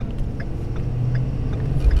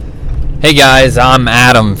Hey guys, I'm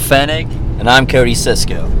Adam Fennig. And I'm Cody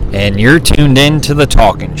Cisco. And you're tuned in to the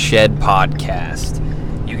Talking Shed podcast.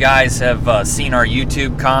 You guys have seen our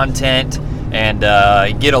YouTube content and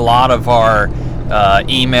get a lot of our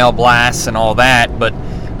email blasts and all that, but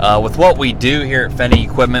with what we do here at Fennig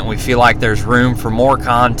Equipment, we feel like there's room for more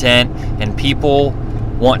content, and people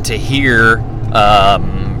want to hear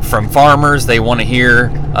from farmers. They want to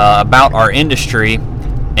hear about our industry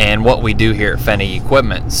and what we do here at Fennig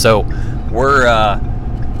Equipment. So we're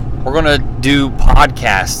going to do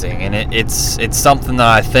podcasting, and it's something that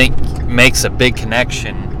I think makes a big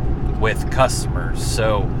connection with customers.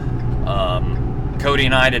 So Cody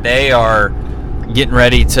and I today are getting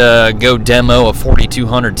ready to go demo a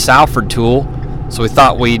 4200 Salford tool, so we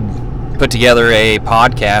thought we'd put together a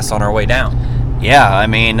podcast on our way down. Yeah, I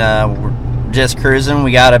mean, we're just cruising.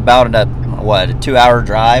 We got about a 2-hour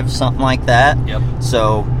drive, something like that. Yep.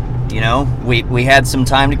 So, you know, we had some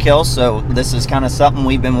time to kill, so this is kind of something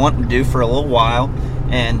we've been wanting to do for a little while,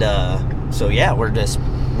 and so yeah, we're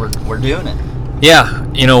doing it. Yeah,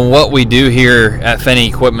 you know, what we do here at Fennig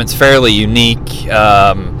Equipment's fairly unique.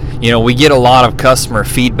 We get a lot of customer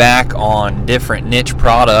feedback on different niche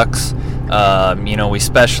products. We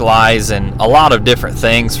specialize in a lot of different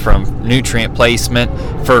things, from nutrient placement,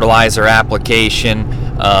 fertilizer application,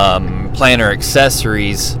 planter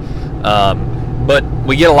accessories. But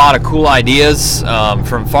we get a lot of cool ideas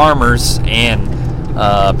from farmers, and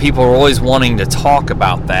people are always wanting to talk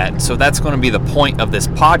about that. So that's going to be the point of this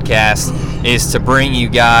podcast, is to bring you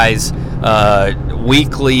guys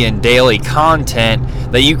weekly and daily content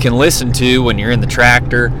that you can listen to when you're in the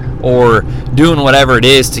tractor or doing whatever it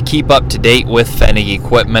is to keep up to date with Fennig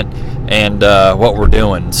Equipment and what we're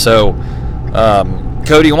doing. So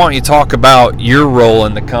Cody, why don't you talk about your role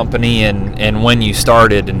in the company and when you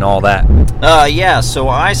started and all that? So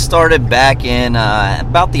I started back in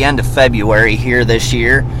about the end of February here this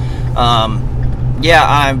year.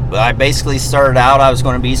 I basically started out, I was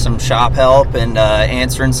going to be some shop help and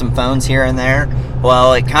answering some phones here and there.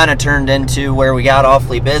 Well, it kind of turned into where we got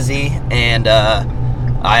awfully busy, and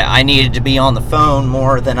I needed to be on the phone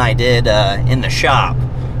more than I did in the shop.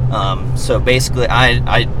 So basically,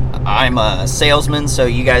 I'm a salesman, so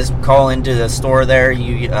you guys call into the store there,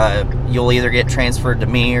 you'll either get transferred to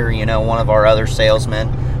me or one of our other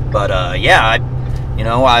salesmen. But I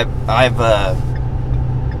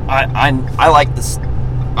like this.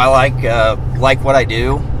 I like what I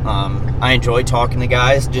do. I enjoy talking to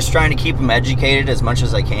guys, just trying to keep them educated as much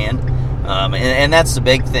as I can. And that's the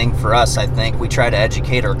big thing for us. I think we try to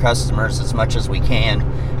educate our customers as much as we can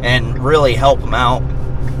and really help them out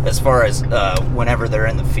as far as whenever they're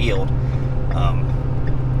in the field.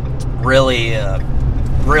 Really,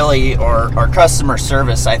 our customer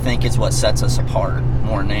service, I think, is what sets us apart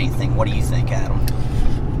more than anything. What do you think, Adam?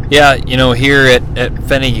 Yeah, here at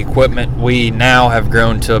Fennig Equipment, we now have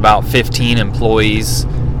grown to about 15 employees,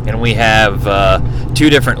 and we have 2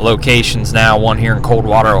 different locations now, one here in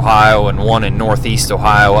Coldwater, Ohio, and one in Northeast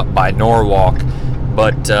Ohio up by Norwalk.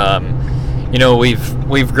 But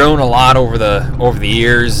we've grown a lot over the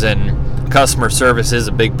years, and customer service is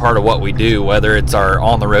a big part of what we do, whether it's our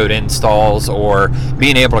on-the-road installs or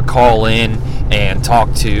being able to call in and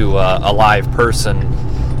talk to a live person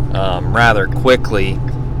rather quickly.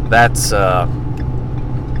 That's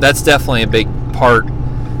definitely a big part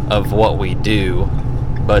of what we do.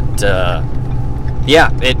 But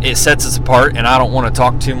it sets us apart, and I don't want to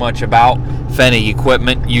talk too much about Fennig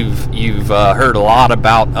Equipment. You've heard a lot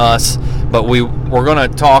about us, but we're going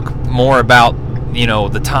to talk more about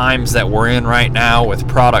the times that we're in right now with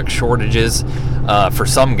product shortages for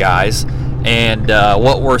some guys, and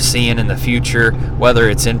what we're seeing in the future, whether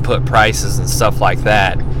it's input prices and stuff like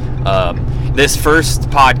that. This first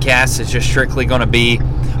podcast is just strictly going to be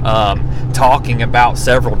talking about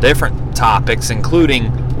several different topics,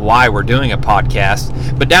 including why we're doing a podcast.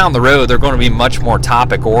 But down the road, they're going to be much more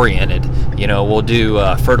topic oriented. We'll do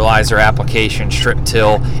fertilizer application, strip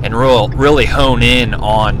till, and really hone in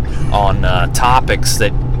on topics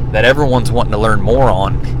that everyone's wanting to learn more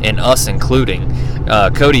on, and us including.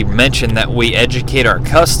 Cody mentioned that we educate our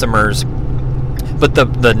customers, but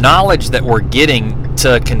the knowledge that we're getting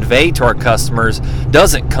to convey to our customers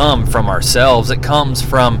doesn't come from ourselves. It comes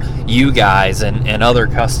from you guys and other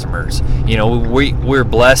customers. We're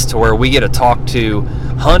blessed to where we get to talk to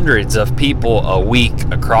hundreds of people a week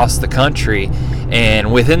across the country,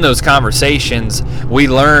 and within those conversations we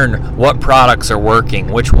learn what products are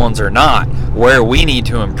working, which ones are not, where we need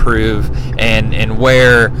to improve, and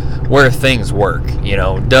where things work.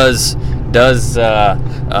 does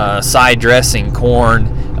side dressing corn,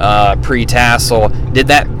 pre-tassel. Did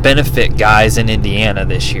that benefit guys in Indiana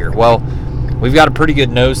this year? Well, we've got a pretty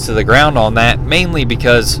good nose to the ground on that, mainly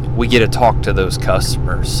because we get to talk to those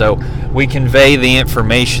customers. So we convey the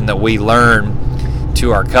information that we learn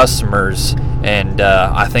to our customers, and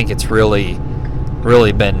I think it's really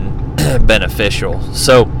been beneficial.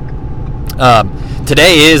 So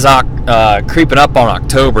today is creeping up on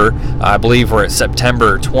October. I believe we're at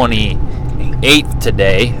September 28th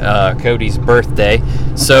today, Cody's birthday.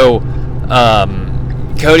 So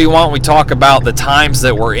Cody, why don't we talk about the times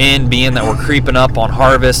that we're in, being that we're creeping up on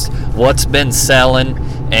harvest, what's been selling,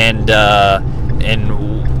 and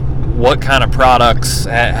what kind of products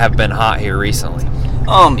have been hot here recently?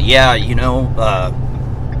 Yeah,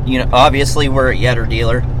 obviously we're a Yetter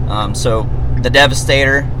dealer. So the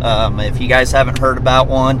Devastator, if you guys haven't heard about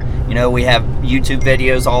one, we have YouTube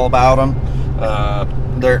videos all about them.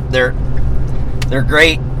 They're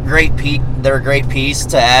great. They're a great piece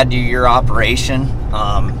to add to your operation.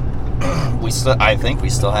 I think we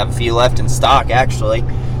still have a few left in stock, actually.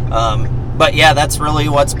 But yeah, that's really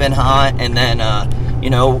what's been hot. And then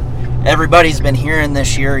everybody's been hearing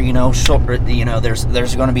this year, there's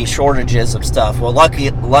going to be shortages of stuff. Well,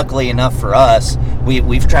 luckily enough for us,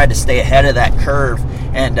 we've tried to stay ahead of that curve,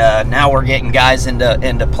 and now we're getting guys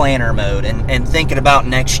into planner mode and thinking about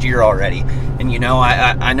next year already. And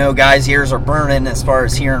I know guys' ears are burning as far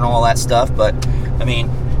as hearing all that stuff, but I mean,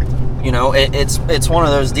 it's one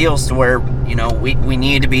of those deals to where we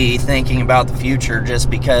need to be thinking about the future, just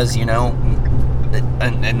because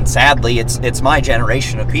and sadly it's my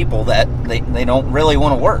generation of people that they don't really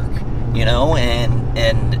want to work,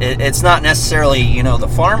 and it's not necessarily the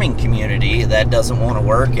farming community that doesn't want to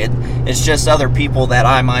work. It's just other people that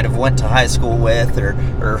I might have went to high school with, or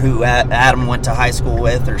who Adam went to high school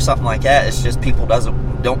with, or something like that. It's just people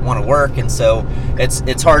don't want to work, and so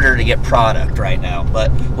it's harder to get product right now.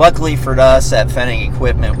 But luckily for us at Fennig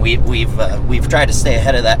Equipment, we've tried to stay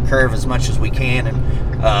ahead of that curve as much as we can,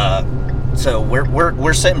 and so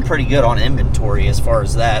we're sitting pretty good on inventory as far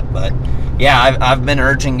as that. But yeah, I've been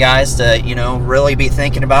urging guys to really be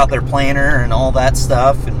thinking about their planner and all that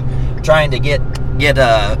stuff, and trying to get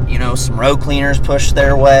some row cleaners pushed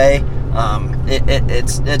their way.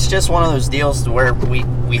 It's just one of those deals to where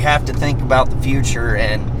we have to think about the future,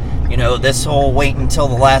 and this whole wait until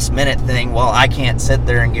the last minute thing. Well, I can't sit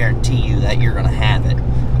there and guarantee you that you're going to have it.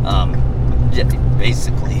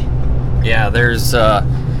 Basically. Yeah, there's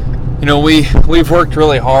we've worked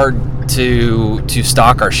really hard to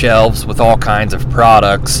stock our shelves with all kinds of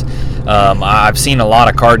products. I've seen a lot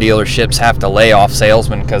of car dealerships have to lay off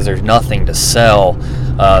salesmen because there's nothing to sell.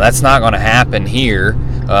 That's not going to happen here.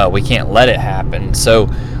 We can't let it happen. So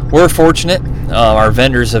we're fortunate. Our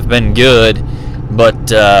vendors have been good,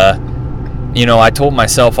 but I told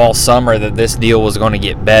myself all summer that this deal was going to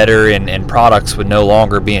get better and products would no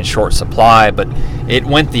longer be in short supply, but it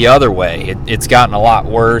went the other way. It's gotten a lot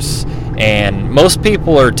worse, and most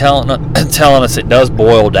people are telling us it does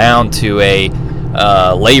boil down to a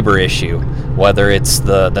labor issue, whether it's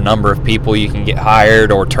the number of people you can get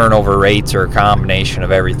hired, or turnover rates, or a combination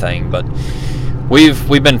of everything. But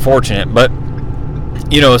we've been fortunate. But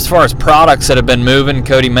as far as products that have been moving,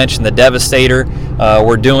 Cody mentioned the Devastator.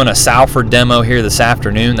 We're doing a Salford demo here this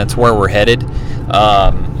afternoon. That's where we're headed.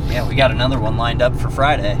 Yeah, we got another one lined up for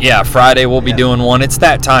Friday. Yeah, Friday we'll be doing one. It's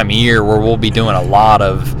that time of year where we'll be doing a lot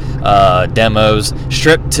of demos.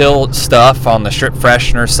 Strip till stuff on the strip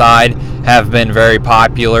freshener side have been very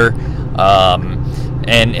popular.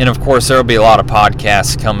 And of course there will be a lot of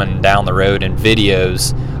podcasts coming down the road and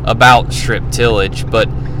videos about strip tillage. But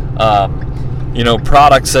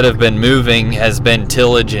products that have been moving has been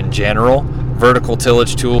tillage in general, vertical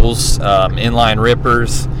tillage tools, inline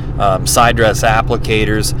rippers, side dress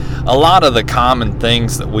applicators. A lot of the common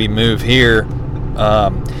things that we move here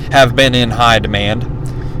have been in high demand,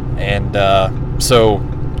 and so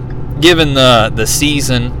given the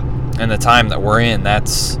season and the time that we're in,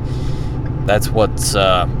 that's what's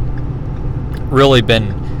really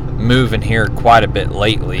been moving here quite a bit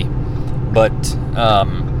lately. But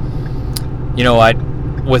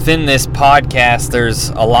within this podcast, there's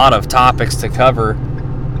a lot of topics to cover,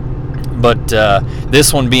 but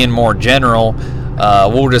this one being more general,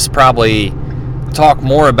 we'll just probably talk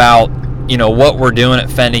more about what we're doing at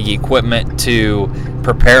Fennig Equipment to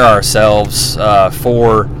prepare ourselves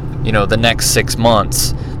for the next 6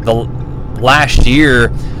 months. The last year,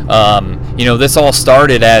 this all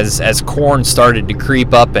started as corn started to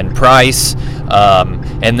creep up in price,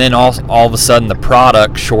 and then all of a sudden the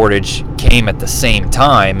product shortage came at the same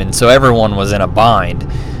time, and so everyone was in a bind.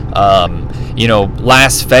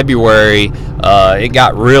 Last February, it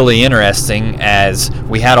got really interesting as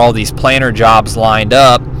we had all these planter jobs lined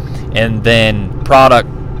up, and then product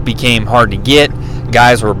became hard to get.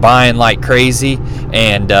 Guys were buying like crazy,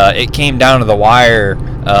 and it came down to the wire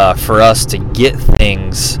for us to get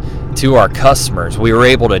things to our customers. We were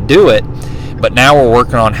able to do it, but now we're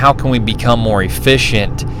working on how can we become more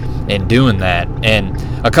efficient in doing that. And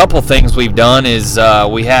a couple things we've done is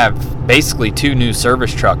we have basically 2 new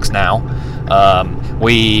service trucks now.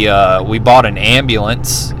 We bought an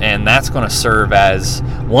ambulance, and that's going to serve as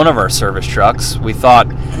one of our service trucks. We thought,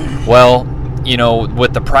 well,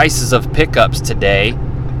 with the prices of pickups today,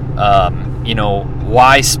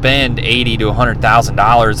 why spend $80,000 to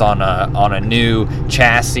 $100,000 on a new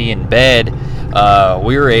chassis and bed?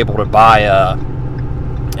 We were able to buy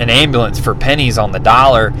an ambulance for pennies on the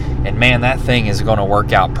dollar, and man, that thing is going to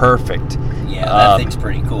work out perfect. Yeah, that thing's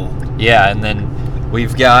pretty cool. Yeah, and then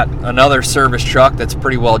we've got another service truck that's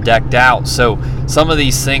pretty well decked out. So some of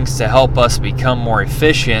these things to help us become more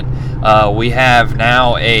efficient, we have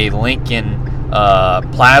now a Lincoln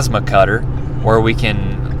plasma cutter where we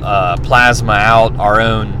can plasma out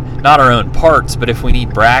not our own parts, but if we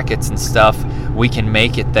need brackets and stuff, we can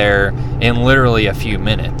make it there in literally a few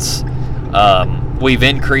minutes. We've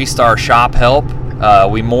increased our shop help.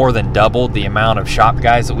 We more than doubled the amount of shop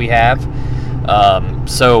guys that we have.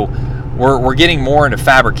 So we're getting more into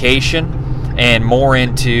fabrication and more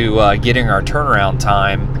into getting our turnaround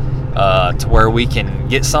time to where we can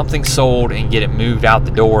get something sold and get it moved out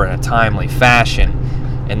the door in a timely fashion.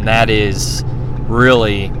 And that is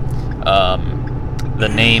really the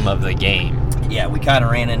name of the game. Yeah, we kind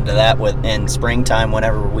of ran into that in springtime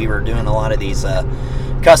whenever we were doing a lot of these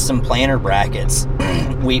custom planter brackets.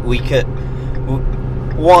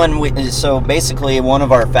 So basically one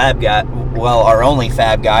of our our only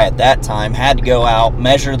fab guy at that time had to go out,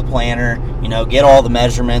 measure the planter, get all the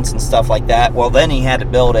measurements and stuff like that. Well, then he had to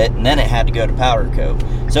build it, and then it had to go to powder coat.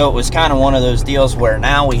 So it was kind of one of those deals where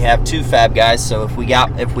now we have 2 fab guys. So if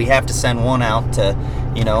we have to send one out to,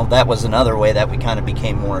 that was another way that we kind of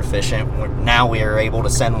became more efficient. Now we are able to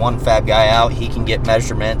send one fab guy out. He can get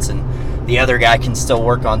measurements, and the other guy can still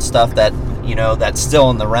work on stuff that that's still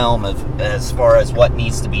in the realm of as far as what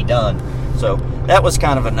needs to be done. So that was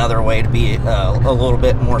kind of another way to be a little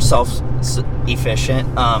bit more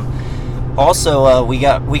self-efficient. Also, we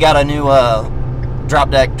got a new drop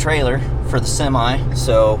deck trailer for the semi.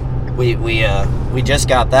 So we just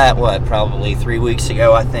got that probably 3 weeks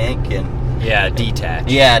ago, I think. And detach.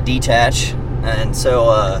 Yeah, detach. And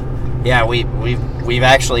so we've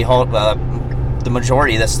actually hauled the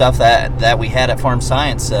majority of the stuff that we had at Farm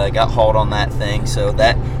Science got hauled on that thing. So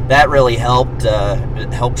that really helped.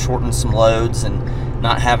 It helped shorten some loads and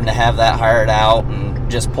not having to have that hired out and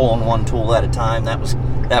just pulling one tool at a time. That was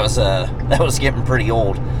getting pretty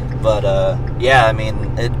old. But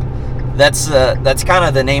that's kind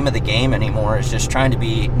of the name of the game anymore. Is just trying to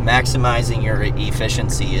be maximizing your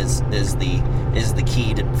efficiency is the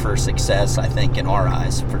key for success, I think, in our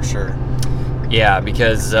eyes, for sure. Yeah,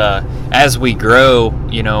 because as we grow,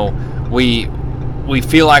 we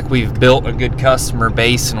feel like we've built a good customer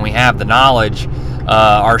base and we have the knowledge.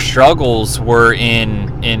 Our struggles were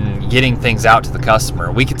in getting things out to the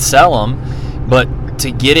customer. We could sell them, but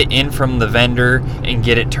to get it in from the vendor and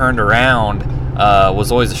get it turned around was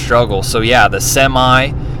always a struggle. So yeah, the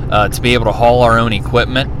semi, to be able to haul our own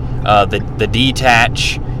equipment, the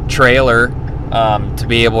detach trailer to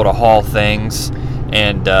be able to haul things,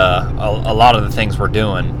 and a lot of the things we're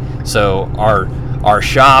doing. So our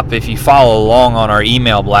shop, if you follow along on our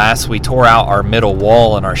email blast, we tore out our middle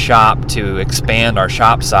wall in our shop to expand our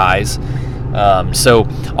shop size. So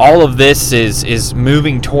all of this is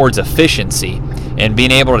moving towards efficiency and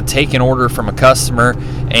being able to take an order from a customer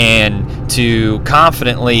and to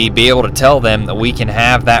confidently be able to tell them that we can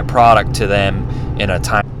have that product to them in a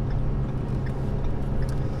time.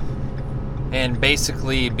 And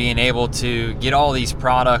basically being able to get all these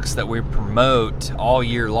products that we promote all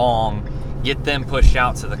year long, get them pushed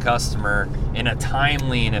out to the customer in a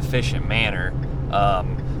timely and efficient manner.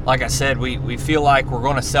 Like I said, we feel like we're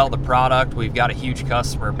going to sell the product. We've got a huge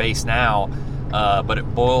customer base now, but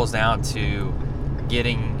it boils down to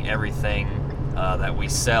getting everything that we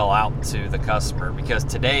sell out to the customer, because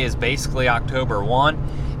today is basically October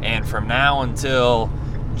 1, and from now until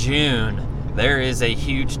June, there is a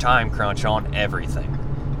huge time crunch on everything.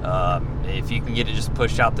 If you can get it just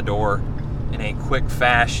pushed out the door in a quick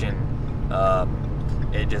fashion,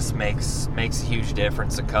 it just makes a huge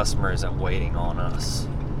difference. The customer isn't waiting on us.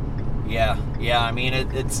 Yeah. I mean,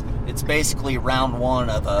 it's basically round 1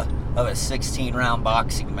 of a 16-round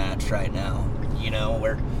boxing match right now.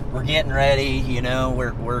 we're getting ready.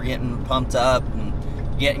 We're getting pumped up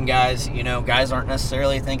and getting guys. Guys aren't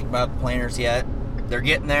necessarily thinking about the planters yet. They're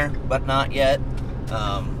getting there, but not yet.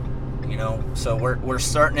 So we're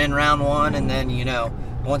starting in round one, and then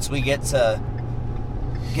once we get to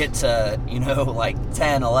like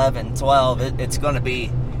 10, 11, 12, it's going to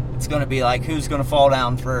be like who's going to fall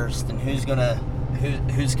down first and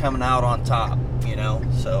who's coming out on top.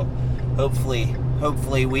 So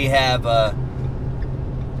hopefully we have the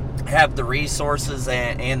resources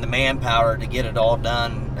and the manpower to get it all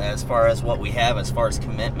done as far as what we have as far as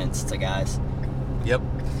commitments to guys. Yep.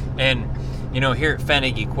 And here at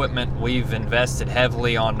Pfennig Equipment, we've invested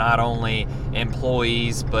heavily on not only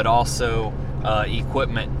employees but also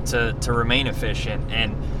equipment to remain efficient.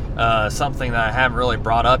 And something that I haven't really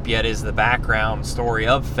brought up yet is the background story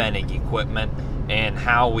of Pfennig Equipment and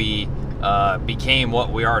how we became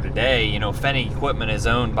what we are today. Pfennig Equipment is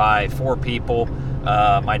owned by 4 people.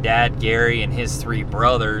 My dad, Gary, and his 3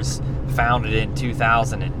 brothers founded in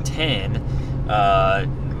 2010.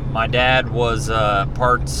 My dad was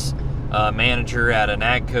parts manager at an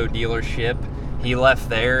AGCO dealership. He left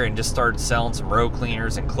there and just started selling some row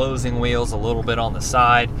cleaners and closing wheels a little bit on the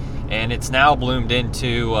side, and it's now bloomed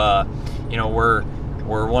into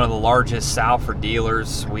we're one of the largest Salford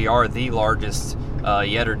dealers. We are the largest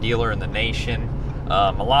Yetter dealer in the nation.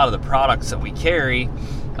 A lot of the products that we carry,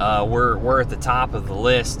 we're at the top of the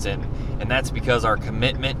list, and that's because our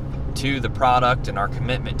commitment to the product and our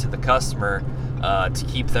commitment to the customer to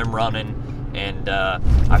keep them running. And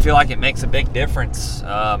I feel like it makes a big difference,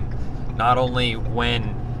 not only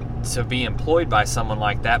when to be employed by someone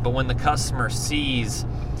like that, but when the customer sees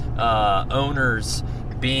owners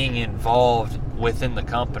being involved within the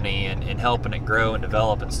company and helping it grow and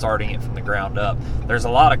develop and starting it from the ground up. There's a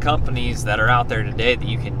lot of companies that are out there today that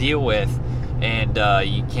you can deal with, and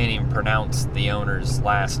you can't even pronounce the owner's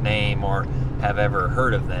last name or have ever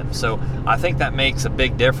heard of them. So I think that makes a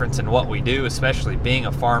big difference in what we do, especially being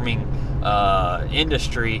a farming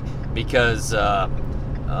industry, because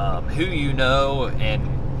who you know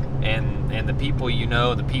and the people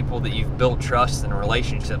the people that you've built trust and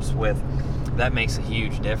relationships with, that makes a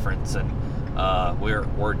huge difference, and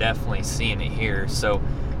we're definitely seeing it here. So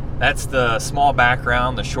that's the small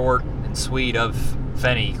background, the short and sweet of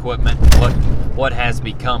Pfennig Equipment, what has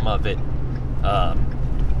become of it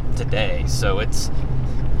today. So it's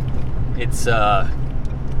the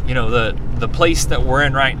place that we're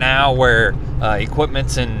in right now, where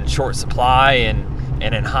equipment's in short supply and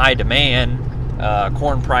in high demand.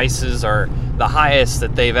 Corn prices are the highest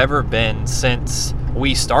that they've ever been since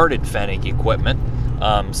we started Pfennig Equipment.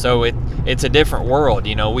 So it's a different world.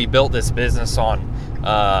 We built this business on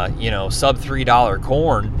sub $3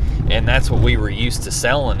 corn, and that's what we were used to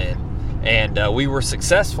selling in. And we were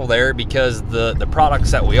successful there because the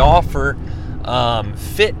products that we offer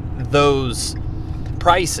fit those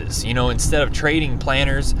prices. Instead of trading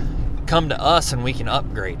planters, come to us and we can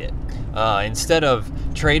upgrade it. Instead of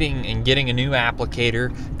trading and getting a new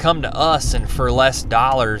applicator, come to us and for less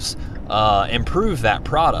dollars improve that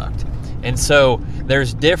product. And so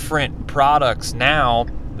there's different products now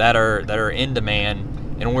that are in demand,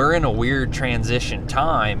 and we're in a weird transition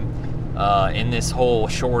time in this whole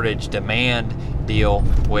shortage demand deal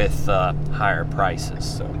with higher prices.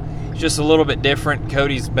 So it's just a little bit different.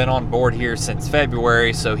 Cody's been on board here since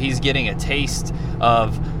February, so he's getting a taste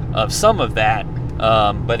of some of that,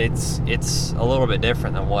 but it's a little bit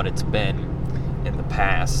different than what it's been in the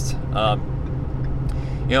past.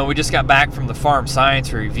 We just got back from the Farm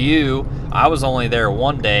Science Review. I was only there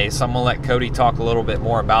one day, so I'm going to let Cody talk a little bit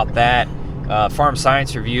more about that. Farm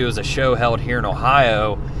Science Review is a show held here in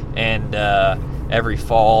Ohio, and every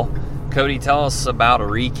fall. Cody, tell us about a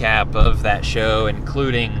recap of that show,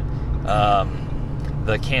 including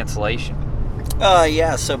the cancellation.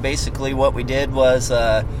 So basically what we did was,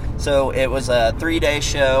 so it was a 3-day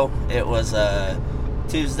show. It was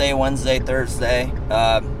Tuesday, Wednesday, Thursday.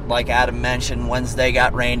 Like Adam mentioned, Wednesday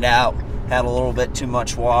got rained out, had a little bit too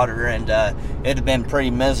much water, and it had been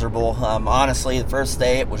pretty miserable. Honestly, the first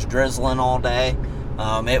day it was drizzling all day.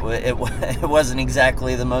 It wasn't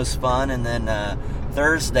exactly the most fun, and then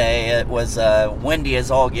Thursday it was windy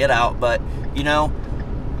as all get out. But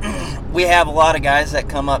we have a lot of guys that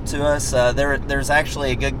come up to us. There's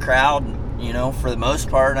actually a good crowd, for the most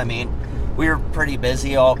part. I mean, we were pretty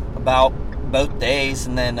busy about both days,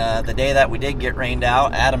 and then the day that we did get rained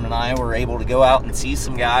out, Adam and I were able to go out and see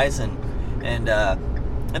some guys, and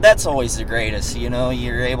that's always the greatest.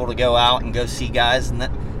 You're able to go out and go see guys, and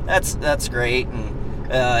that's great. And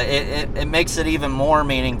it makes it even more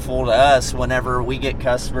meaningful to us whenever we get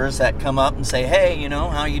customers that come up and say, hey,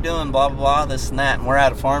 how you doing, blah, blah, blah, this and that, and we're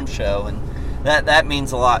at a farm show, and that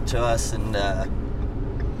means a lot to us. And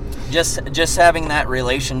just having that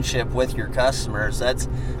relationship with your customers,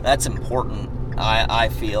 that's important. I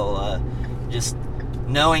feel just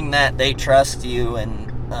knowing that they trust you,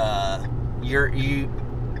 and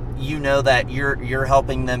you know that you're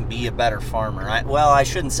helping them be a better farmer. I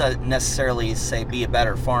shouldn't necessarily say be a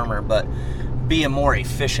better farmer, but be a more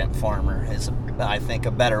efficient farmer is, I think,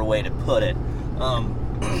 a better way to put it.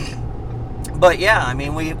 But yeah, I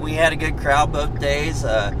mean, we had a good crowd both days.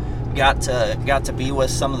 Got to be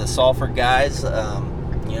with some of the Salford guys.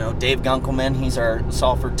 Dave Gunkelman, he's our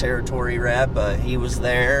Salford territory rep. He was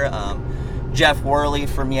there. Jeff Worley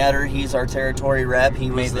from Yetter, he's our territory rep.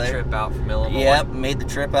 He was there. Made the trip out from Illinois. Yep, made the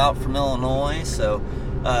trip out from Illinois. So,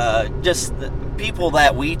 just the people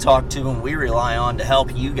that we talk to and we rely on to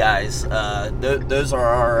help you guys. Those are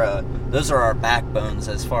our backbones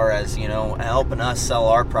as far as helping us sell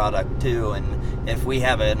our product too. And if we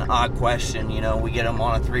have an odd question, we get them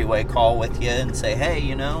on a 3-way call with you and say, hey,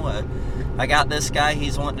 I got this guy,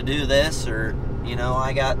 he's wanting to do this, or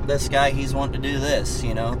I got this guy, he's wanting to do this.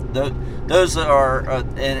 Those are,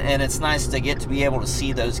 and it's nice to get to be able to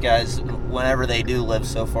see those guys whenever they do live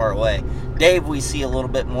so far away. Dave, we see a little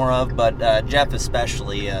bit more of, but Jeff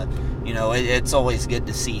especially, it's always good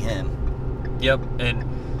to see him. Yep, and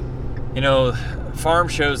farm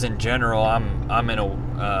shows in general,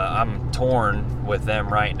 I'm torn with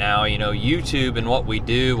them right now. YouTube and what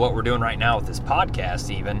we're doing right now with this podcast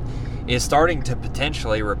even, is starting to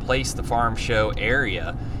potentially replace the farm show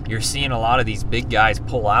area. You're seeing a lot of these big guys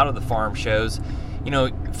pull out of the farm shows.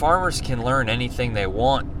 Farmers can learn anything they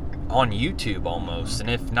want on YouTube almost, and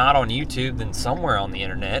if not on YouTube, then somewhere on the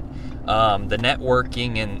internet. The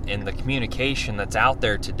networking and the communication that's out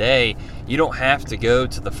there today, you don't have to go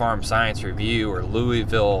to the Farm Science Review or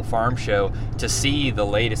Louisville Farm Show to see the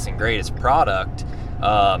latest and greatest product.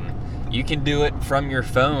 You can do it from your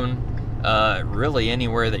phone, really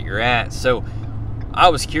anywhere that you're at. So I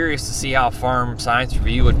was curious to see how Farm Science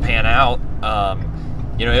Review would pan out.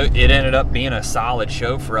 It ended up being a solid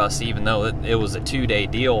show for us, even though it was a 2-day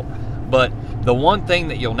deal. But the one thing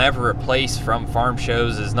that you'll never replace from farm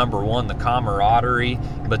shows is, number one, the camaraderie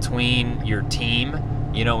between your team.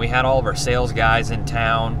 We had all of our sales guys in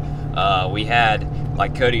town. We had,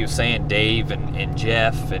 like Cody was saying, Dave and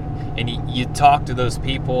Jeff, and you talk to those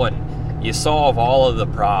people and you solve all of the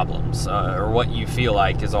problems, or what you feel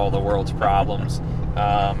like is all the world's problems,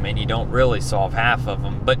 and you don't really solve half of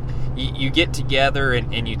them. But you get together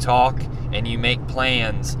and you talk and you make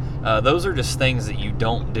plans. Those are just things that you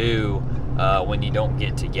don't do when you don't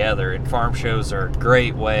get together, and farm shows are a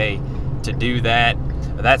great way to do that.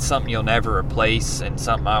 That's something you'll never replace, and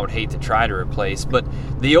something I would hate to try to replace. But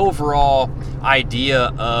the overall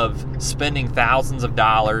idea of spending thousands of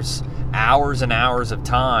dollars, hours and hours of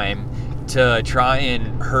time to try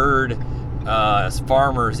and herd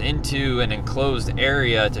farmers into an enclosed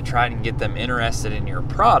area to try and get them interested in your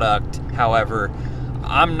product, however,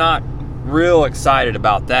 I'm not real excited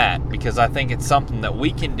about that, because I think it's something that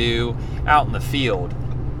we can do out in the field.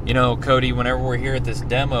 Cody, whenever we're here at this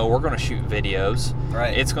demo, we're going to shoot videos.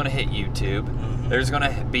 Right. It's going to hit YouTube. Mm-hmm. There's going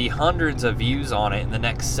to be hundreds of views on it in the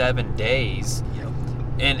next 7 days. Yep.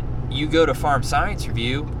 And you go to Farm Science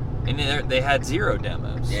Review, and they had 0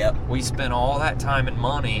 demos. Yep. We spent all that time and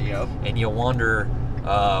money, yep. And you wonder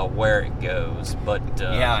where it goes. But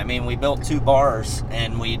yeah, I mean, we built 2 bars,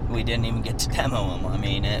 and we didn't even get to demo them. I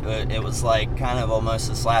mean, it was like kind of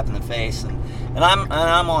almost a slap in the face. And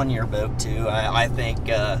I'm on your boat too. I think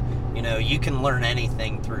you can learn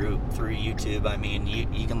anything through YouTube. I mean,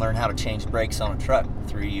 you can learn how to change brakes on a truck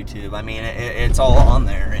through YouTube. I mean, it's all on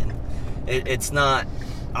there, and it's not.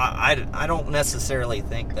 I don't necessarily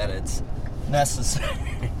think that it's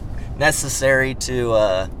necessary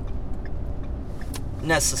to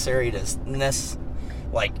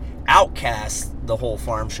outcast the whole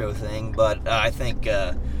farm show thing, but I think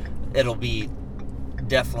it'll be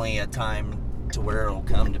definitely a time to where it'll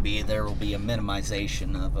come to be. There will be a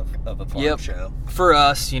minimization of a farm show. For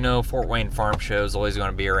us, Fort Wayne Farm Show is always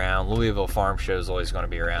going to be around. Louisville Farm Show is always going to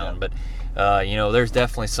be around. Yep. But there's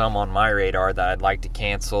definitely some on my radar that I'd like to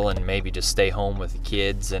cancel and maybe just stay home with the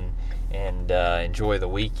kids and enjoy the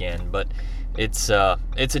weekend. But it's a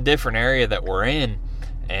different area that we're in,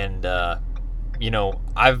 and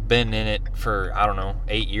I've been in it for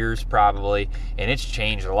 8 years probably, and it's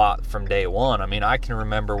changed a lot from day one. I mean, I can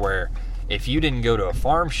remember where if you didn't go to a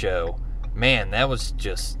farm show, man, that was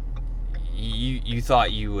just you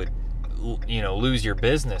thought you would lose your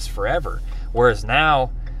business forever. Whereas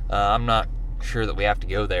now, I'm not sure that we have to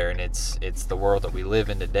go there, and it's the world that we live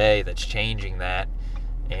in today that's changing that,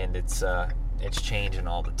 and it's changing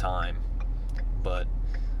all the time. But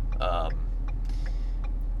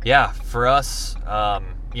yeah, for us,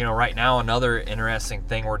 right now, another interesting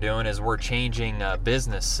thing we're doing is we're changing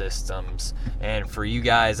business systems. And for you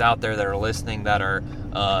guys out there that are listening that are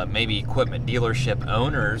maybe equipment dealership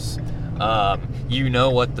owners, you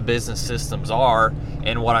know what the business systems are.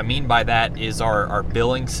 And what I mean by that is our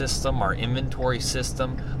billing system, our inventory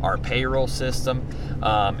system, our payroll system.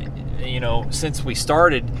 Since we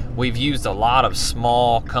started, we've used a lot of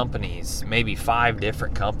small companies, maybe 5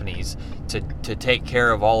 different companies, to take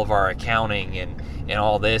care of all of our accounting and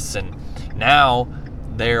all this. And now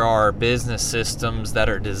there are business systems that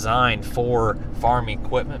are designed for farm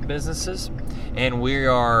equipment businesses, and we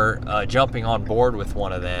are jumping on board with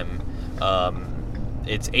one of them.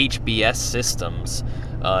 It's HBS Systems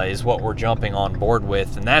is what we're jumping on board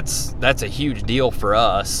with, and that's a huge deal for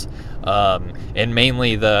us. And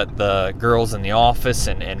mainly the girls in the office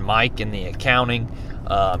and Mike in the accounting.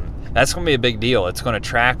 That's going to be a big deal. It's going to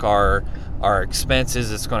track our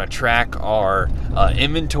expenses. It's going to track our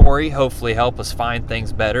inventory, hopefully help us find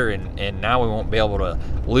things better, and now we won't be able to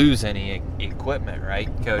lose any equipment, right,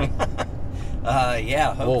 Cody?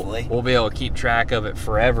 Yeah, hopefully. We'll be able to keep track of it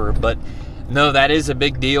forever. But no, that is a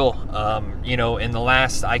big deal. In the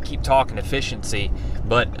last, I keep talking efficiency,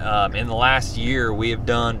 but in the last year, we have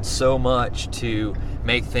done so much to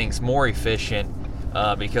make things more efficient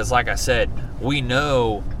because, like I said, we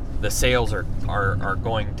know the sales are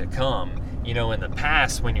going to come. In the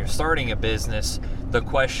past, when you're starting a business, the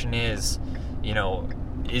question is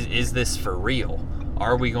this for real?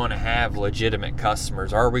 Are we going to have legitimate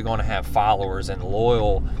customers? Are we going to have followers and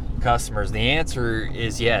loyal customers? The answer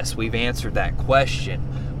is yes. We've answered that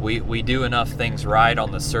question. We do enough things right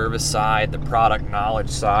on the service side, the product knowledge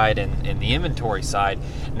side, and the inventory side.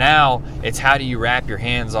 Now it's how do you wrap your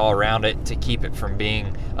hands all around it to keep it from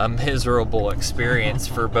being a miserable experience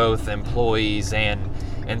for both employees and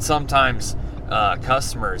sometimes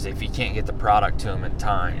customers if you can't get the product to them in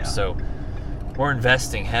time. Yeah. So we're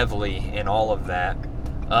investing heavily in all of that.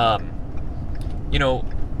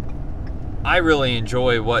 I really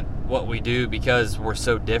enjoy what we do because we're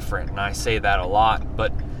so different, and I say that a lot.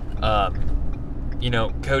 But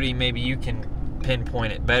Cody, maybe you can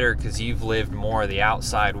pinpoint it better because you've lived more of the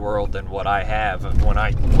outside world than what I have. When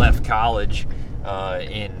I left college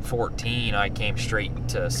in 2014, I came straight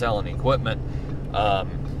to selling equipment.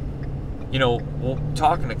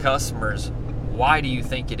 Talking to customers, why do you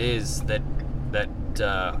think it is that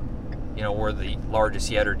we're the largest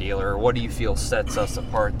Yetter dealer, or what do you feel sets us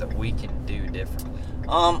apart that we can do differently?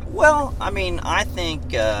 I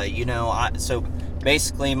think so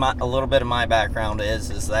basically a little bit of my background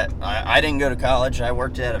is that I didn't go to college. I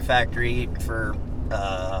worked at a factory for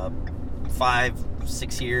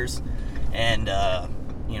 5-6 years, and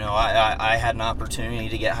I had an opportunity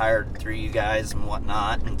to get hired through you guys and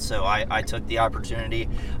whatnot, and so I took the opportunity.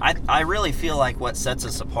 I really feel like what sets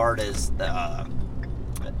us apart is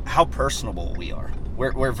how personable we are.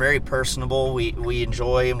 We're very personable. We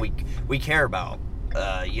enjoy and we care about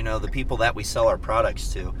the people that we sell our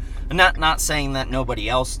products to. I'm not saying that nobody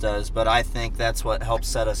else does, but I think that's what helps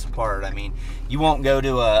set us apart. I mean, you won't go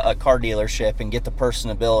to a car dealership and get the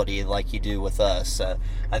personability like you do with us.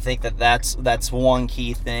 I think that's one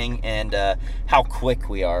key thing, and how quick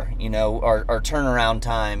we are. Our turnaround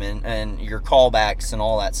time and your callbacks and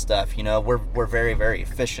all that stuff. We're very, very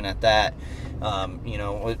efficient at that.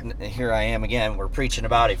 Here I am again. We're preaching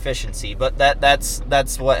about efficiency, but that's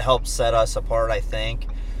what helps set us apart, I think.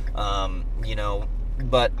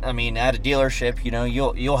 But I mean, at a dealership,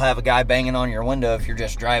 you'll have a guy banging on your window if you're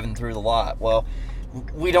just driving through the lot. Well,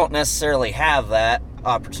 we don't necessarily have that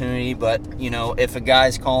opportunity, but if a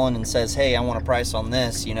guy's calling and says, "Hey, I want a price on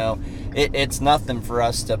this," it's nothing for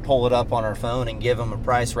us to pull it up on our phone and give him a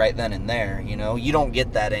price right then and there. You don't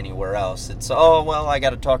get that anywhere else. It's, oh, well, I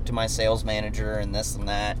got to talk to my sales manager and this and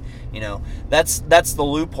that. That's the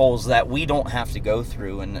loopholes that we don't have to go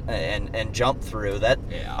through and jump through.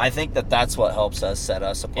 Yeah. I think that's what helps us set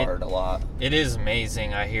us apart a lot. It is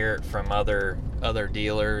amazing. I hear it from other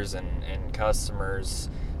dealers and customers,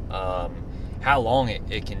 how long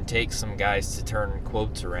it can take some guys to turn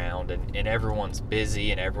quotes around, and everyone's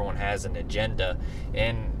busy and everyone has an agenda.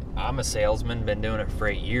 And I'm a salesman, been doing it for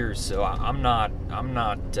 8 years, so I'm not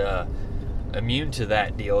immune to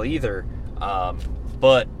that deal either.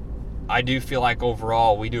 But I do feel like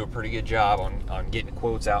overall we do a pretty good job on getting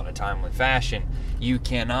quotes out in a timely fashion. You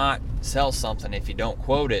cannot sell something if you don't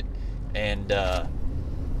quote it, and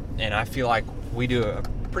I feel like we do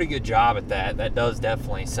pretty good job at that. That does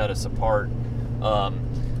definitely set us apart.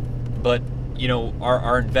 But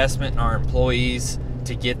our investment in our employees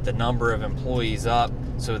to get the number of employees up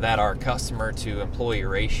so that our customer to employee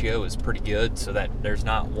ratio is pretty good, so that there's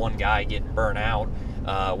not one guy getting burnt out,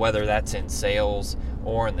 whether that's in sales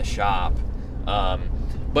or in the shop.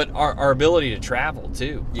 But our ability to travel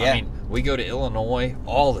too. Yeah. I mean, we go to Illinois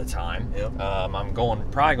all the time. Yep. I'm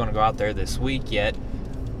probably going to go out there this week yet.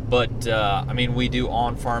 But, we do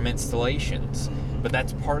on-farm installations. Mm-hmm. But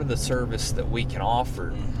that's part of the service that we can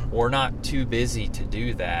offer. Mm-hmm. We're not too busy to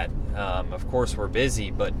do that. Of course, we're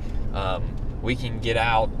busy, but we can get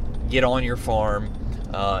out, get on your farm,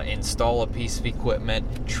 install a piece of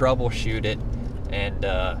equipment, troubleshoot it, and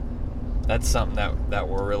that's something that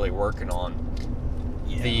we're really working on.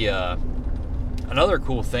 Yeah. Another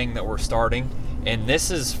cool thing that we're starting, and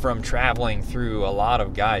this is from traveling through a lot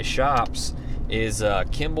of guys' shops, is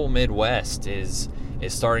Kimball Midwest is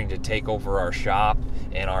starting to take over our shop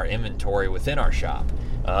and our inventory within our shop.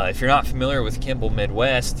 If you're not familiar with Kimball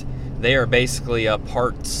Midwest, they are basically a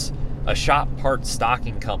shop parts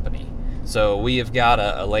stocking company. So we have got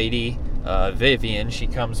a lady, Vivian. She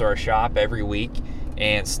comes to our shop every week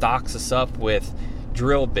and stocks us up with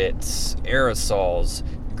drill bits, aerosols,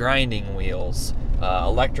 grinding wheels,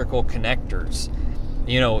 electrical connectors.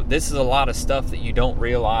 This is a lot of stuff that you don't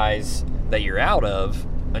realize that you're out of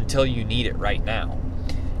until you need it right now.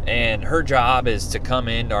 And her job is to come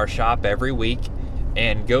into our shop every week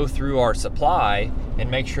and go through our supply and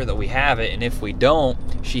make sure that we have it, and if we don't,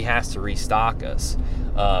 she has to restock us.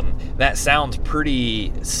 That sounds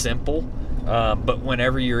pretty simple, but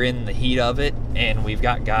whenever you're in the heat of it and we've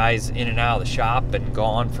got guys in and out of the shop and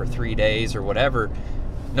gone for 3 days or whatever,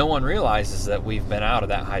 no one realizes that we've been out of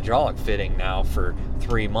that hydraulic fitting now for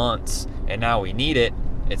 3 months, and now we need it.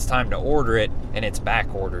 It's time to order it, and it's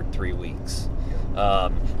back ordered 3 weeks.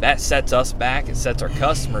 That sets us back, it sets our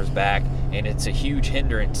customers back, and it's a huge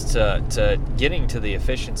hindrance to getting to the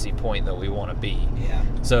efficiency point that we want to be. Yeah.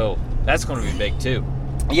 So that's going to be big too.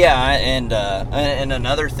 Yeah, and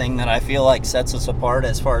another thing that I feel like sets us apart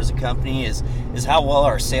as far as a company is how well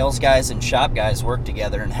our sales guys and shop guys work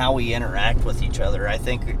together and how we interact with each other. I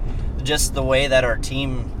think just the way that our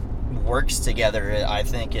team works together, I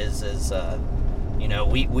think is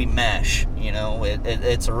we mesh.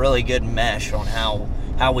 It's a really good mesh on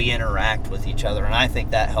how we interact with each other, and I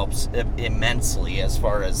think that helps immensely as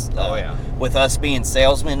far as with us being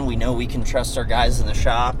salesmen. We know we can trust our guys in the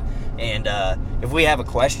shop. And if we have a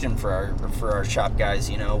question for our shop guys,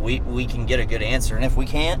 we can get a good answer. And if we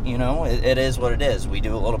can't, it is what it is. We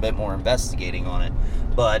do a little bit more investigating on it.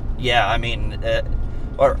 But yeah, I mean,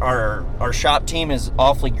 our shop team is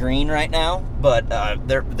awfully green right now, but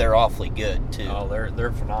they're awfully good too. Oh,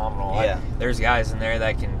 they're phenomenal. Yeah. There's guys in there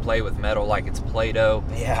that can play with metal like it's Play-Doh.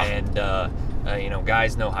 Yeah. And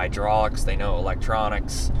guys know hydraulics, they know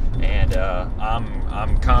electronics, and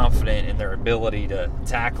I'm confident in their ability to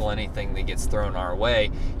tackle anything that gets thrown our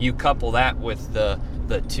way. You couple that with the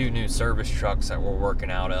 2 new service trucks that we're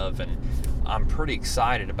working out of, and I'm pretty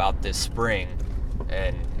excited about this spring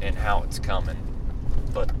and how it's coming.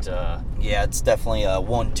 But yeah, it's definitely a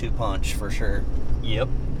 1-2 punch for sure. Yep.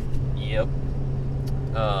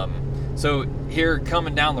 So here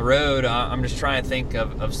coming down the road, I'm just trying to think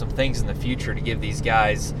of some things in the future to give these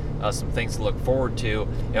guys some things to look forward to.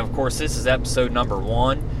 And of course, this is episode number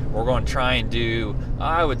 1. We're going to try and do,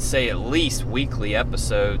 I would say, at least weekly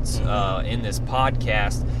episodes in this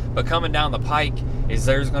podcast. But coming down the pike is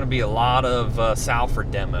there's going to be a lot of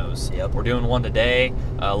Salford demos. Yep. We're doing one today.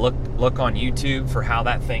 Look on YouTube for how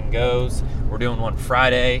that thing goes. We're doing one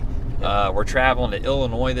Friday. We're traveling to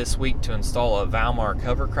Illinois this week to install a Valmar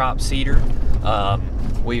cover crop seeder.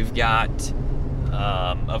 We've got,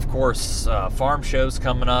 of course, farm shows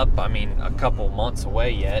coming up. I mean, a couple months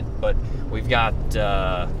away yet, but we've got,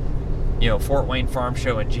 Fort Wayne Farm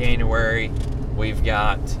Show in January. We've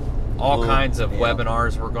got all kinds of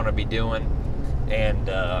webinars we're going to be doing. And,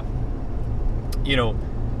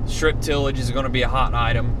 strip tillage is going to be a hot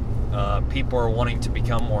item. People are wanting to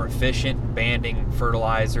become more efficient, banding,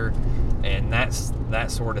 fertilizer, and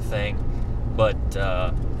that sort of thing. But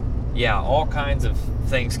all kinds of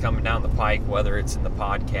things coming down the pike, whether it's in the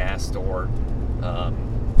podcast or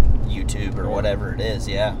YouTube or whatever it is.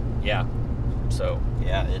 Yeah. So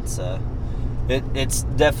yeah, it's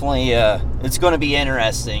definitely it's going to be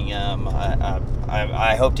interesting.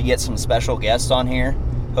 I hope to get some special guests on here,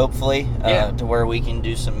 hopefully, to where we can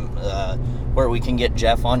do some. Where we can get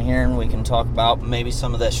Jeff on here and we can talk about maybe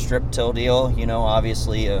some of the strip till deal,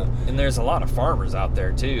 obviously. And there's a lot of farmers out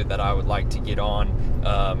there too that I would like to get on.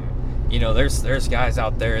 There's guys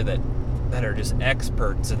out there that that are just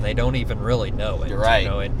experts and they don't even really know it. You're right. You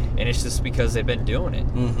know, and it's just because they've been doing it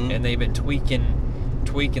and they've been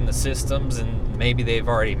tweaking the systems, and maybe they've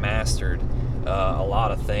already mastered a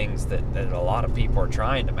lot of things that a lot of people are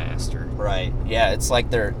trying to master. Right. Yeah, it's like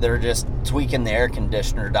they're just tweaking the air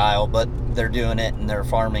conditioner dial, but they're doing it in their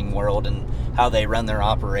farming world and how they run their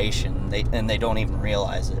operation. They don't even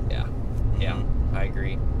realize it. Yeah. Yeah. I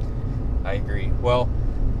agree. Well,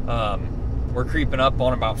 we're creeping up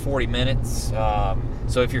on about 40 minutes.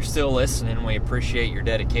 So if you're still listening, we appreciate your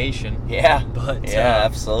dedication. Yeah. But yeah,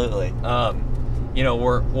 absolutely. You know,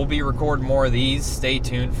 we'll be recording more of these. Stay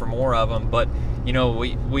tuned for more of them. But you know,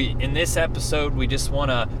 we in this episode, we just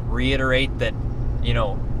want to reiterate that, you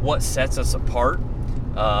know, what sets us apart.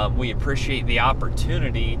 We appreciate the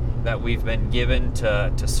opportunity that we've been given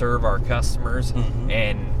to serve our customers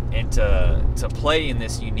and to play in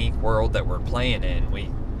this unique world that we're playing in. We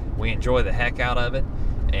enjoy the heck out of it,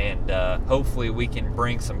 and hopefully we can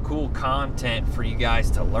bring some cool content for you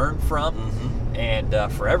guys to learn from, and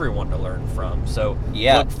for everyone to learn from. So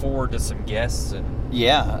look forward to some guests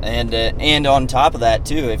and on top of that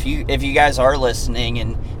too, if you guys are listening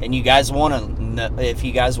and you guys want to, if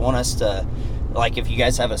you guys want us to, like, if you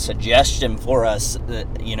guys have a suggestion for us,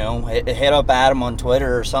 you know, hit up Adam on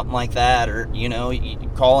Twitter or something like that, or, you know, you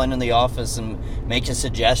call into the office and make a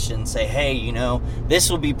suggestion, say, hey, you know, this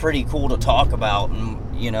would be pretty cool to talk about, and,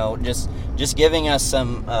 you know, just giving us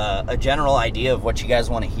some a general idea of what you guys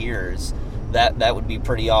want to hear is that would be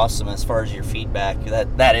pretty awesome as far as your feedback.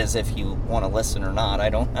 That is, if you want to listen or not, I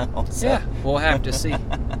don't know. So. Yeah, we'll have to see.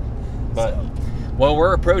 But well,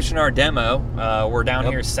 we're approaching our demo. We're down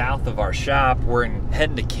here south of our shop. We're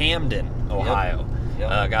heading to Camden, Ohio.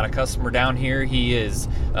 Got a customer down here. He is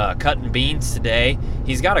cutting beans today.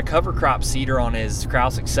 He's got a cover crop seeder on his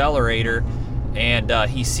Krause accelerator, and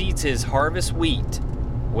he seeds his harvest wheat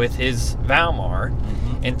with his Valmar.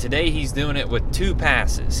 And today he's doing it with 2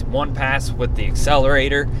 passes. One pass with the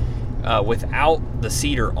accelerator without the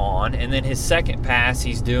seeder on, and then his second pass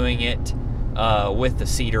he's doing it with the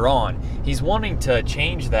seeder on. He's wanting to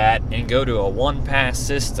change that and go to a 1-pass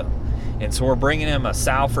system, and so we're bringing him a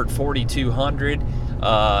Salford 4200.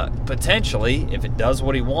 Potentially, if it does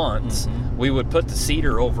what he wants, we would put the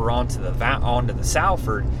seeder over onto the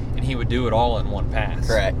Salford, and he would do it all in 1 pass.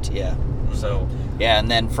 Correct. Yeah. So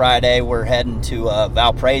and then Friday we're heading to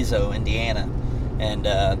Valparaiso, Indiana, and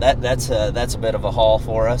that's a bit of a haul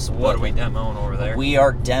for us. What are we demoing over there? We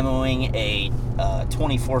are demoing a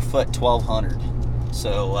 24-foot 1200.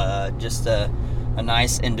 So just a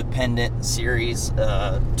nice independent series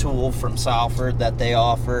tool from Salford that they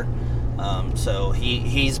offer. So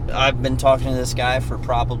I've been talking to this guy for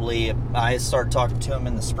I started talking to him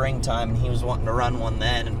in the springtime, and he was wanting to run one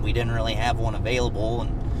then, and we didn't really have one available,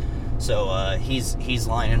 and so he's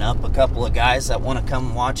lining up a couple of guys that want to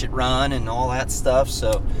come watch it run and all that stuff.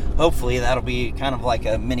 So hopefully that'll be kind of like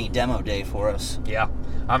a mini demo day for us. Yeah,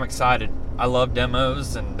 I'm excited. I love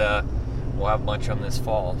demos, and we'll have a bunch of them this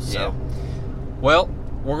fall. So, well,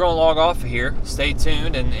 we're going to log off here. Stay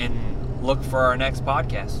tuned and look for our next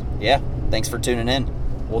podcast. Yeah, thanks for tuning in.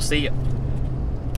 We'll see you.